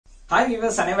Hi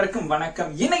viewers, அனைவருக்கும்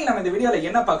வணக்கம். இன்னைக்கு நம்ம இந்த வீடியோல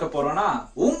என்ன பார்க்க போறோம்னா,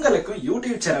 உங்களுக்கு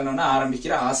YouTube சேனல் ஒன்னு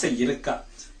ஆரம்பிக்கிற ஆசை இருக்கா?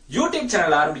 YouTube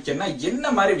சேனல் ஆரம்பிக்கணும்னா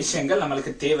என்ன மாதிரி விஷயங்கள்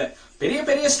நமக்கு தேவை? பெரிய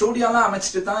பெரிய ஸ்டுடியோலாம்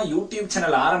அமைச்சிட்டு தான் YouTube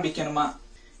சேனல் ஆரம்பிக்கணுமா?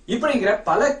 இப்படிங்கிற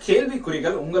பல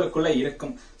கேள்விக்குறிகள் உங்களுக்குள்ள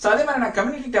இருக்கும். சோ அதே மாதிரி நான்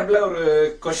கம்யூனிட்டி டேப்ல ஒரு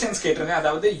क्वेश्चंस கேட்டிருந்தேன்.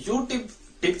 அதாவது YouTube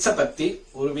டிப்ஸ் பத்தி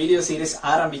ஒரு வீடியோ சீரிஸ்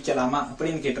ஆரம்பிக்கலாமா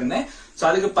அப்படின்னு கேட்டிருந்தேன். சோ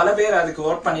அதுக்கு பல பேர் அதுக்கு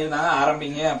வோட் பண்ணிருந்தாங்க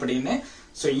ஆரம்பிங்க அப்படின்னு.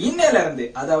 சோ இன்னையில இருந்து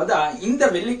அதாவது இந்த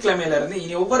வெள்ளிக்கிழமையில இருந்து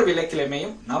இனி ஒவ்வொரு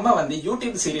வெள்ளிக்கிழமையும் நம்ம வந்து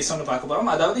யூடியூப் சீரிஸ் ஒன்று பார்க்க போறோம்.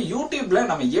 அதாவது யூடியூப்ல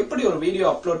நம்ம எப்படி ஒரு வீடியோ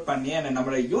அப்லோட் பண்ணி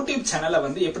நம்மளோட யூடியூப் சேனலை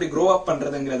வந்து எப்படி க்ரோ அப்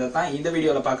பண்றதுங்கிறத தான் இந்த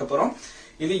வீடியோல பார்க்க போறோம்.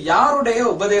 இது யாருடைய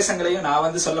உபதேசங்களையும் நான்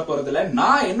வந்து சொல்ல போறது இல்ல.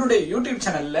 நான் என்னுடைய யூடியூப்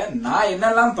சேனல்ல நான்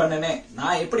என்னெல்லாம் பண்ணினேன்,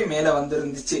 நான் எப்படி மேல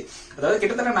வந்திருந்துச்சு, அதாவது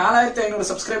கிட்டத்தட்ட 4500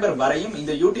 சப்ஸ்கிரைபர் வரையும்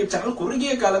இந்த யூடியூப் சேனல்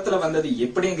குறுகிய காலத்துல வந்தது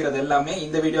எப்படிங்கிறது எல்லாமே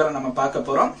இந்த வீடியோல நம்ம பார்க்க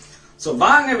போறோம். சோ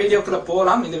வாங்க வீடியோக்குள்ள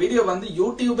போலாம். இந்த வீடியோ வந்து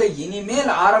யூடியூபை இனிமேல்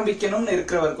ஆரம்பிக்கணும்னு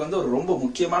இருக்கிறவருக்கு வந்து ஒரு ரொம்ப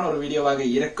முக்கியமான ஒரு வீடியோவாக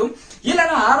இருக்கும்.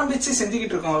 இல்லனா ஆரம்பிச்சு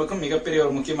செஞ்சுக்கிட்டு இருக்கவங்களுக்கும் மிகப்பெரிய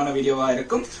ஒரு முக்கியமான வீடியோவா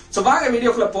இருக்கும். சோ வாங்க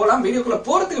வீடியோக்குள்ள போலாம். வீடியோக்குள்ள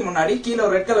போறதுக்கு முன்னாடி கீழே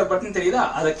ஒரு ரெட் கலர் பட்டன் தெரியுதா,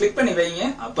 அதை கிளிக் பண்ணி வைங்க.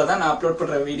 அப்பதான் நான் அப்லோட்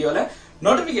பண்ற வீடியோல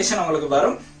நோட்டிபிகேஷன் உங்களுக்கு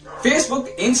வரும். Facebook,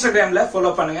 Instagramல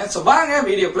ஃபாலோ பண்ணுங்க. சோ வாங்க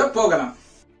வீடியோக்குள்ள போகலாம்.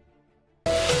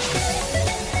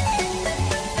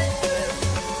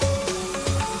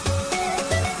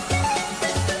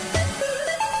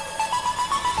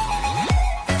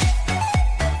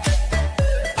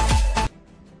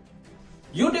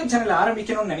 யூடியூப் சேனல்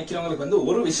ஆரம்பிக்கணும்னு நினைக்கிறவங்களுக்கு வந்து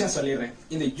ஒரு விஷயம் சொல்லிடுறேன்.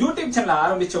 இந்த யூடியூப் சேனல்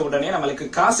ஆரம்பிச்ச உடனே நம்மளுக்கு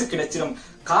காசு கிடைச்சிடும்.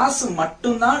 காசு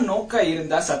மட்டும்தான் நோக்கா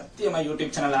இருந்தா சத்தியமா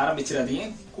யூடியூப் சேனல் ஆரம்பிச்சிடாதீங்க.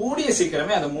 கூடிய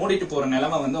சீக்கிரமே அதை மூடிட்டு போற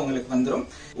நிலைமை வந்து உங்களுக்கு வந்துடும்.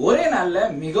 ஒரே நாள்ல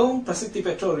மிகவும் பிரசித்தி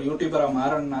பெற்ற ஒரு யூடியூபரா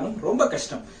மாறணும்னாலும் ரொம்ப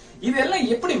கஷ்டம். இதெல்லாம்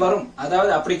எப்படி வரும்?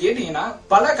 அதாவது அப்படி கேட்டீங்கன்னா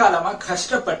பல காலமா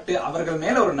கஷ்டப்பட்டு அவர்கள்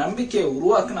மேல ஒரு நம்பிக்கையை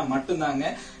உருவாக்குனா மட்டும்தாங்க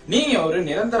நீங்க ஒரு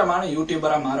நிரந்தரமான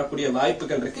யூடியூபரா மாறக்கூடிய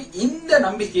வாய்ப்புகள் இருக்கு. இந்த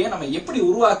நம்பிக்கையை நம்ம எப்படி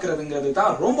உருவாக்குறதுங்கிறது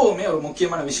தான் ரொம்பவுமே ஒரு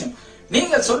முக்கியமான விஷயம்.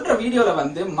 நீங்க சொல்ற வீடியோல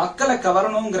வந்து மக்களை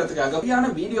கவரணுங்கிறதுக்காக உண்மையான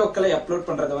வீடியோக்களை அப்லோட்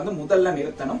பண்றதை வந்து முதல்ல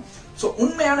நிறுத்தணும். சோ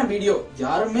உண்மையான வீடியோ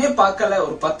யாருமே பார்க்கல,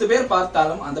 ஒரு 10 பேர்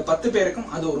பார்த்தாலும் அந்த 10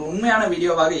 பேருக்கும் அது ஒரு உண்மையான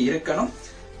வீடியோவாக இருக்கணும்.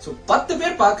 சோ 10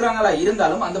 பேர் பாக்குறாங்களா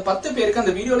இருந்தாலும் அந்த 10 பேருக்கு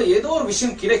அந்த வீடியோல ஏதோ ஒரு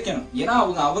விஷயம் கிடைக்கணும். ஏன்னா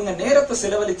அவங்க நேரத்தை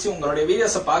செலவழிச்சு உங்களுடைய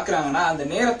வீடியோஸ பாக்குறாங்கன்னா அந்த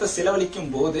நேரத்தை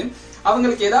செலவழிக்கும் போது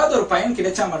அவங்களுக்கு ஏதாவது ஒரு பயன்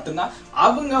கிடைச்சா மட்டும்தான்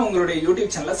அவங்க உங்களுடைய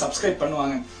யூடியூப் சேனலை சப்ஸ்கிரைப்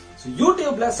பண்ணுவாங்க.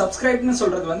 யூடியூப்ல சப்ஸ்கிரைப்னு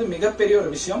சொல்றது வந்து மிகப்பெரிய ஒரு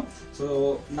விஷயம். சோ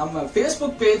நம்ம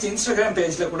Facebook பேஜ், Instagram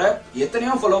பேஜ்ல கூட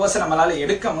எத்தனையோ ஃபாலோவர்ஸ் நம்மளால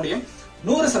எடுக்க முடியும்.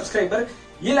 100 சப்ஸ்கிரைபர்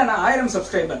இல்லனா 1000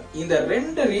 சப்ஸ்கிரைபர்,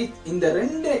 இந்த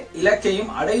ரெண்டு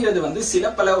இலக்கையும் அடைகிறது வந்து சில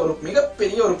பல ஒரு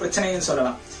மிகப்பெரிய ஒரு பிரச்சனைன்னு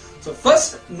சொல்லலாம். சோ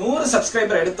ஃபர்ஸ்ட் 100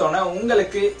 சப்ஸ்கிரைபர் எடுத்தோன்னா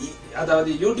உங்களுக்கு அதாவது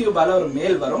யூடியூபால ஒரு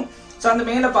மெயில் வரும். சோ அந்த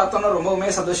மெயில பார்த்தோன்னா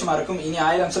ரொம்பவுமே சந்தோஷமா இருக்கும். இனி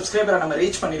 1000 சப்ஸ்கிரைபரை நம்ம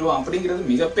ரீச் பண்ணிடுவோம்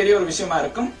அப்படிங்கிறது மிகப்பெரிய ஒரு விஷயமா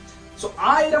இருக்கும். சோ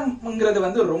 1000ங்கிறது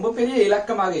வந்து ரொம்ப பெரிய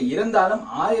இலக்கமாக இருந்தாலும்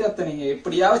 1000த்தை நீங்க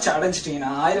எப்படியாவது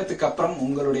அடைஞ்சிட்டீங்கன்னா 1000க்கு அப்புறம்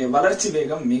உங்களுடைய வளர்ச்சி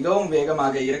வேகம் மிகவும்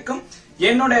வேகமாக இருக்கும்.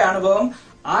 என்னுடைய அனுபவம்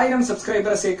 1000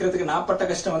 சப்ஸ்கிரைபரை சேர்க்கறதுக்கு நான் பட்ட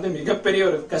கஷ்டம் வந்து மிகப்பெரிய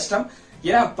ஒரு கஷ்டம்.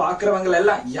 ஏன்னா பாக்குறவங்க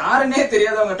எல்லாம் யாருன்னே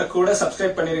தெரியாதவங்கிட்ட கூட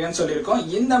சப்ஸ்கிரைப் பண்ணிருக்கேன்னு சொல்லியிருக்கோம்.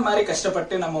 இந்த மாதிரி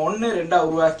கஷ்டப்பட்டு நம்ம 1, 2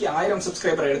 உருவாக்கி 1000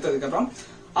 சப்ஸ்கிரைபர் எடுத்ததுக்கு அப்புறம்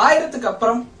 1000க்கு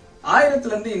அப்புறம் 1000ல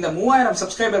இருந்து இந்த 3000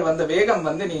 சப்ஸ்கிரைபர் வந்த வேகம்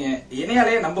வந்து நீங்க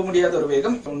இணையாலே நம்ப முடியாத ஒரு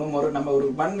வேகம். இன்னும் நம்ம ஒரு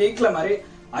 1 வீக்ல மாதிரி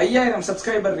 5000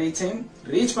 சப்ஸ்கிரைபர்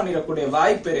ரீச் பண்ணிடக்கூடிய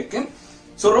வாய்ப்பு இருக்கு.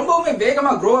 சோ ரொம்பவுமே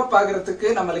வேகமா க்ரோ அப் ஆகிறதுக்கு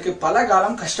நம்மளுக்கு பல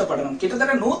காலம் கஷ்டப்படணும்.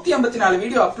 கிட்டத்தட்ட 154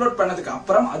 வீடியோ அப்லோட் பண்ணதுக்கு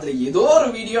அப்புறம் அதுல ஏதோ ஒரு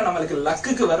வீடியோ நம்மளுக்கு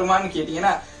லக்குக்கு வருமானு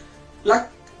கேட்டீங்கன்னா லக்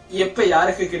எப்ப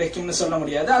யாருக்கு கிடைக்கும்னு சொல்ல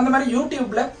முடியாது. அந்த மாதிரி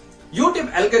யூடியூப்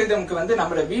அல்காரிதம்க்கு வந்து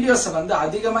நம்மளோட வீடியோஸ் வந்து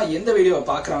அதிகமா எந்த வீடியோவை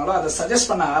பாக்குறாங்களோ அதை சஜஸ்ட்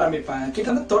பண்ண ஆரம்பிப்பாங்க.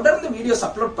 கிட்டத்தட்ட தொடர்ந்து வீடியோஸ்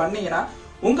அப்லோட் பண்ணீங்கன்னா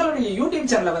உங்களுடைய யூடியூப்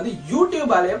சேனலை வந்து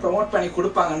யூடியூபாலேயே ப்ரொமோட் பண்ணி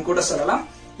கொடுப்பாங்கன்னு கூட சொல்லலாம்.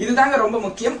 இதுதாங்க ரொம்ப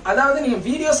முக்கியம். அதாவது நீங்க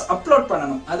வீடியோஸ் அப்லோட்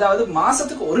பண்ணணும். அதாவது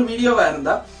மாசத்துக்கு ஒரு வீடியோவா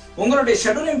இருந்தா உங்களுடைய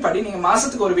ஷெட்யூலின் படி நீங்க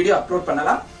மாசத்துக்கு ஒரு வீடியோ அப்லோட்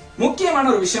பண்ணலாம். முக்கியமான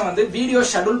ஒரு விஷயம் வந்து வீடியோ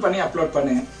ஷெட்யூல் பண்ணி அப்லோட்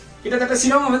பண்ணுங்க. கிட்டத்தட்ட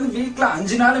சிலவங்க வந்து வீக்ல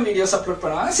 5 நாளும் வீடியோஸ் அப்லோட்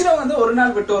பண்ணுவாங்க. சிலவங்க வந்து ஒரு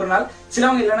நாள் விட்டு ஒரு நாள்,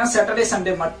 சிலவங்க இல்லைன்னா சாட்டர்டே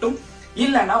சண்டே மட்டும்,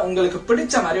 இல்லன்னா உங்களுக்கு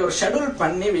பிடிச்ச மாதிரி ஒரு ஷெட்யூல்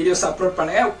பண்ணி வீடியோஸ் அப்லோட்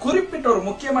பண்ணுங்க. குறிப்பிட்ட ஒரு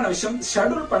முக்கியமான விஷயம்,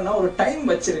 ஷெட்யூல் பண்ண ஒரு டைம்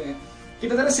வச்சிருங்க.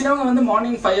 கிட்டத்தட்ட சிலவங்க வந்து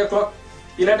மார்னிங் 5 o'clock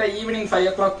இல்லாட்ட ஈவினிங் 5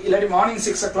 o'clock இல்லாட்டி மார்னிங்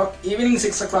 6 o'clock ஈவினிங்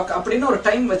 6 o'clock அப்படின்னு ஒரு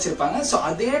டைம் வச்சிருப்பாங்க. சோ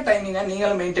அதே டைமிங்க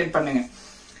நீங்களும் மெயின்டைன் பண்ணுங்க.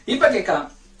 இப்ப கேட்கலாம்,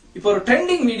 இப்போ ஒரு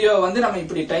ட்ரெண்டிங் வீடியோ வந்து நம்ம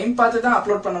இப்படி டைம் பார்த்து தான்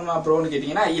அப்லோட் பண்ணணுமா ப்ரோன்னு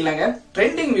கேட்டீங்கன்னா இல்லங்க.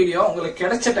 ட்ரெண்டிங் வீடியோ உங்களுக்கு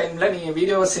கிடைச்ச டைம்ல நீங்க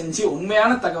வீடியோவை செஞ்சு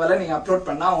உண்மையான தகவலை நீங்க அப்லோட்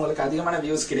பண்ணா உங்களுக்கு அதிகமான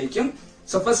வியூஸ் கிடைக்கும்.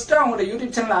 சோ ஃபர்ஸ்ட் உங்களோட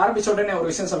யூடியூப் சேனல் ஆரம்பிச்ச உடனே ஒரு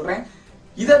விஷயம் சொல்றேன்,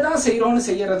 இதான் செய்யறோம்னு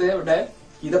செய்யறதை விட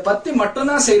இதை பத்தி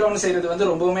மட்டும்தான் செய்யறோம்னு செய்யறது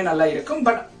வந்து ரொம்பவுமே நல்லா இருக்கும்.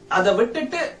 பட் அதை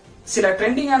விட்டுட்டு சில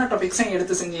ட்ரெண்டிங்கான டாபிக்ஸையும்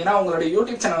எடுத்து செஞ்சீங்கன்னா உங்களோட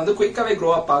யூடியூப் சேனல் வந்து குயிக்காவே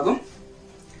க்ரோ அப் ஆகும்.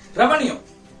 ரெவன்யூ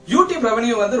யூடியூப்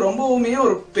ரெவன்யூ வந்து ரொம்பவுமே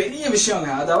ஒரு பெரிய விஷயங்க.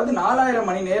 அதாவது 4000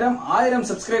 மணி நேரம் 1000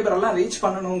 சப்ஸ்கிரைபர் எல்லாம் ரீச்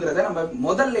பண்ணணுங்கிறத நம்ம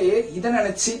முதல்லயே இதை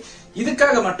நினைச்சு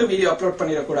இதுக்காக மட்டும் வீடியோ அப்லோட்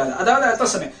பண்ணிடக்கூடாது. அதாவது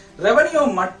அதான் சொன்னேன், ரெவன்யூ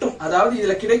மட்டும், அதாவது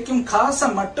இதுல கிடைக்கும் காசை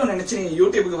மட்டும் நினைச்சு நீங்க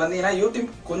யூடியூபுக்கு வந்தீங்கன்னா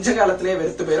யூடியூப் கொஞ்ச காலத்திலேயே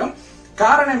வெறுத்து போயிடும்.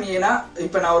 காரணம் ஏன்னா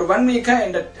இப்ப நான் ஒரு 1 வீக்கா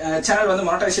இந்த சேனல் வந்து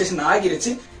மானிட்டைசேஷன்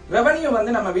ஆகிருச்சு. ரெவன்யூ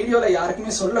வந்து நம்ம வீடியோல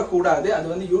யாருக்குமே சொல்லக்கூடாது. அது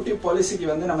வந்து யூடியூப் பாலிசிக்கு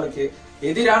வந்து நம்மளுக்கு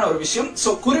எதிரான ஒரு விஷயம். சோ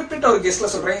குறிப்பிட்ட ஒரு கெஸ்ட்ல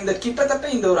சொல்றேன், இந்த கிட்டத்தட்ட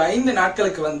இந்த ஒரு 5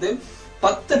 நாட்களுக்கு வந்து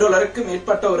 $10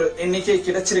 மேற்பட்ட ஒரு எண்ணிக்கை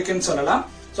கிடைச்சிருக்குன்னு சொல்லலாம்.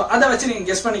 சோ அதை வச்சு நீங்க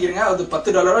கெஸ் பண்ணிக்கிறீங்க, அது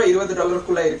 $10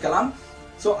 $20 இருக்கலாம்.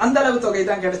 சோ அந்த அளவு தொகை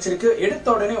தான் கிடைச்சிருக்கு. எடுத்த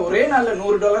உடனே ஒரே நாள்ல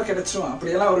 $100 கிடைச்சிரும்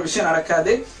அப்படியெல்லாம் ஒரு விஷயம்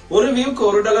நடக்காது. ஒரு வியூக்கு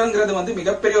 $1 வந்து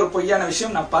மிகப்பெரிய ஒரு பொய்யான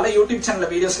விஷயம். நான் பல யூடியூப் சேனல்ல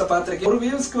வீடியோஸ்ல பாத்திருக்கேன், ஒரு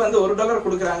வியூஸ்க்கு வந்து $1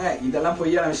 கொடுக்குறாங்க, இதெல்லாம்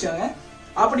பொய்யான விஷயங்க.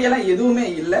 அப்படியெல்லாம் எதுவுமே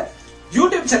இல்ல.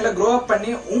 யூடியூப் சேனல க்ரோ அப்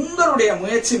பண்ணி உங்களுடைய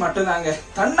முயற்சி மட்டும்தாங்க.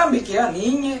 தன்னம்பிக்கையா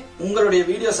நீங்க உங்களுடைய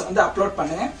வீடியோஸ் வந்து அப்லோட்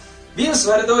பண்ணுங்க. வியூஸ்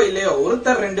வருதோ இல்லையோ,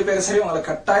 ஒருத்தர் 2 பேர் சரி உங்களை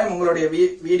கட்டாயம் உங்களுடைய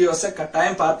வீடியோஸை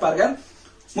கட்டாயம் பார்ப்பார்கள்.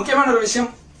 முக்கியமான ஒரு விஷயம்,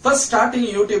 ஃபர்ஸ்ட் ஸ்டார்டிங்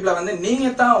யூடியூப்ல வந்து நீங்க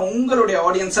தான் உங்களுடைய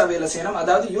ஆடியன்ஸா வேலை செய்யணும்.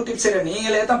 அதாவது யூடியூப் சைட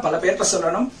நீங்களே தான் பல பேர்ட்ட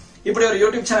சொல்லணும், இப்படி ஒரு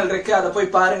யூடியூப் சேனல் இருக்கு, அதை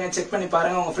போய் பாருங்க, செக் பண்ணி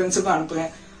பாருங்க, உங்க ஃப்ரெண்ட்ஸுக்கும் அனுப்புங்க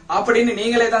அப்படின்னு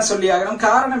நீங்களே தான் சொல்லி ஆகணும்.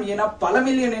 காரணம் ஏன்னா பல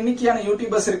மில்லியன் எண்ணிக்கையான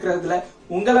யூடியூபர்ஸ் இருக்கிறதுல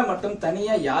உங்களை மட்டும்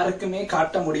தனியா யாருக்குமே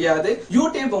காட்ட முடியாது.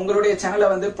 யூடியூப் உங்களுடைய சேனலை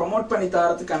வந்து ப்ரொமோட் பண்ணி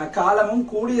தரதுக்கான காலமும்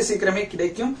கூடிய சீக்கிரமே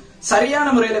கிடைக்கும். சரியான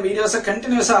முறையில வீடியோஸை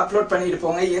கண்டினியூஸா அப்லோட் பண்ணிட்டு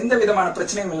போங்க. எந்த விதமான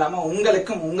பிரச்சனையும் இல்லாம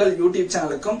உங்களுக்கும் உங்கள் யூடியூப்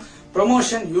சேனலுக்கும்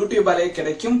ப்ரொமோஷன் யூடியூபாலே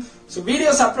கிடைக்கும்.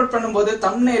 வீடியோஸ் அப்லோட் பண்ணும்போது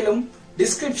தம்ப்நெயிலும்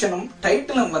டிஸ்கிரிப்ஷனும்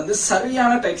டைட்டிலும் வந்து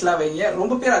சரியான டைட்டிலா வைங்க.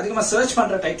 ரொம்ப பேர் அதிகமா சர்ச்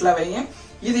பண்ற டைட்டிலா வைங்க.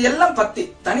 இது எல்லாம் பத்தி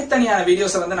தனித்தனியான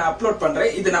வீடியோஸ் வந்து நான் அப்லோட்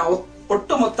பண்றேன். இது நான்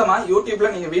ஒட்டு மொத்தமா யூடியூப்ல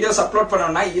நீங்க வீடியோஸ் அப்லோட்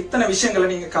பண்ணணும்னா இத்தனை விஷயங்களை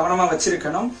நீங்க கவனமா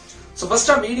வச்சிருக்கணும். சோ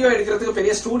ஃபர்ஸ்டா வீடியோ எடுக்கிறதுக்கு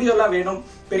பெரிய ஸ்டுடியோ எல்லாம் வேணும்,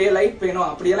 பெரிய லைட் வேணும்,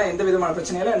 அப்படியெல்லாம் எந்த விதமான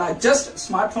பிரச்சனையும் இல்லை. நான் ஜஸ்ட்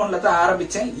ஸ்மார்ட் போன்ல தான்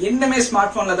ஆரம்பிச்சேன், இன்னுமே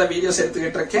ஸ்மார்ட் போன்ல தான் வீடியோஸ்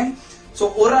எடுத்துக்கிட்டு இருக்கேன். சோ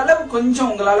ஓரளவு கொஞ்சம்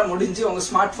உங்களால முடிஞ்சு உங்க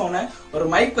ஸ்மார்ட் போனை ஒரு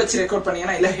மைக் வச்சு ரெக்கார்ட்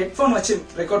பண்ணீங்கன்னா, இல்ல ஹெட்போன் வச்சு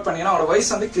ரெக்கார்ட் பண்ணீங்கன்னா உங்க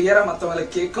வாய்ஸ் வந்து கிளியரா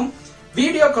மத்தவங்களுக்கு கேட்கும்.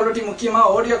 வீடியோ குவாலிட்டி முக்கியமா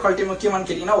ஆடியோ குவாலிட்டி முக்கியமான்னு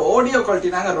கேட்டீங்கன்னா, ஆடியோ குவாலிட்டி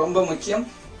தாங்க ரொம்ப முக்கியம்.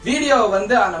 வீடியோ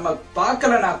வந்து நம்ம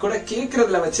பார்க்கலனா கூட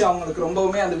கேட்கறதுல வச்சு அவங்களுக்கு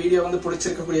ரொம்பவுமே அந்த வீடியோ வந்து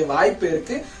பிடிச்சிருக்கக்கூடிய வாய்ப்பு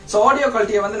இருக்கு. சோ ஆடியோ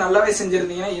குவாலிட்டியை வந்து நல்லாவே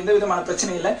செஞ்சிருந்தீங்கன்னா எந்த விதமான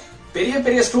பிரச்சனையும் இல்லை. பெரிய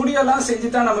பெரிய ஸ்டுடியோ எல்லாம்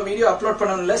செஞ்சுதான் நம்ம வீடியோ அப்லோட்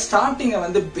பண்ணணும் இல்ல. ஸ்டார்டிங்க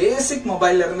வந்து பேசிக்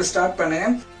மொபைல்ல இருந்து ஸ்டார்ட் பண்ணுங்க.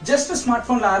 ஜஸ்ட் ஸ்மார்ட்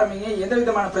போன்ல ஆரம்பிங்க. எந்த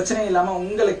விதமான பிரச்சனையும் இல்லாம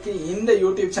உங்களுக்கு இந்த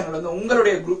யூடியூப் சேனல் வந்து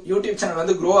உங்களுடைய யூடியூப் சேனல்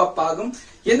வந்து க்ரோ அப் ஆகும்.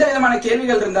 எந்த விதமான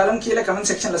கேள்விகள் இருந்தாலும் கீழே கமெண்ட்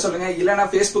செக்ஷன்ல சொல்லுங்க. இல்லனா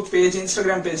Facebook பேஜ்,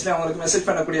 Instagram பேஜ்ல உங்களுக்கு மெசேஜ்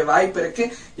பண்ணக்கூடிய வாய்ப்பு இருக்கு.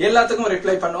 எல்லாத்துக்கும்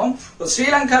ரிப்ளை பண்ணுவோம்.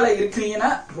 ஸ்ரீலங்கால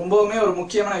இருக்கீங்கன்னா ரொம்பவுமே ஒரு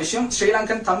முக்கியமான விஷயம்,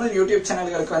 ஸ்ரீலங்கன் தமிழ் யூடியூப்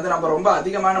சேனல்களுக்கு வந்து நம்ம ரொம்ப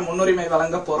அதிகமான முன்னுரிமை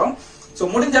வழங்க போறோம். சோ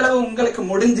முடிஞ்ச அளவு உங்களுக்கு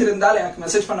முடிஞ்சிருந்தால் எனக்கு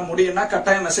மெசேஜ் பண்ண முடியும்னா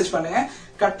கட்டாயம் மெசேஜ் பண்ணுங்க.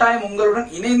 கட்டாயம் உங்களுடன்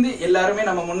இணைந்து எல்லாருமே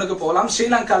நம்ம முன்னுக்கு போகலாம்.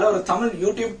 ஸ்ரீலங்கால ஒரு தமிழ்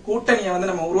யூடியூப் கூட்டணியை வந்து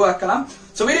நம்ம உருவாக்கலாம்.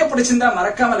 சோ வீடியோ பிடிச்சிருந்தா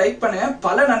மறக்காம லைக் பண்ணுங்க.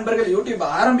 பல நண்பர்கள் யூடியூப்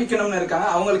ஆரம்பிக்கணும்னு இருக்காங்க,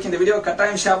 அவங்களுக்கு இந்த வீடியோ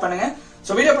கட்டாயம் ஷேர் பண்ணுங்க.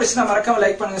 சோ வீடியோ பிடிச்சிருந்தா மறக்காம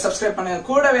லைக் பண்ணுங்க, சப்ஸ்கிரைப் பண்ணுங்க,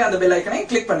 கூடவே அந்த பெல் ஐக்கனை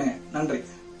கிளிக் பண்ணுங்க. நன்றி.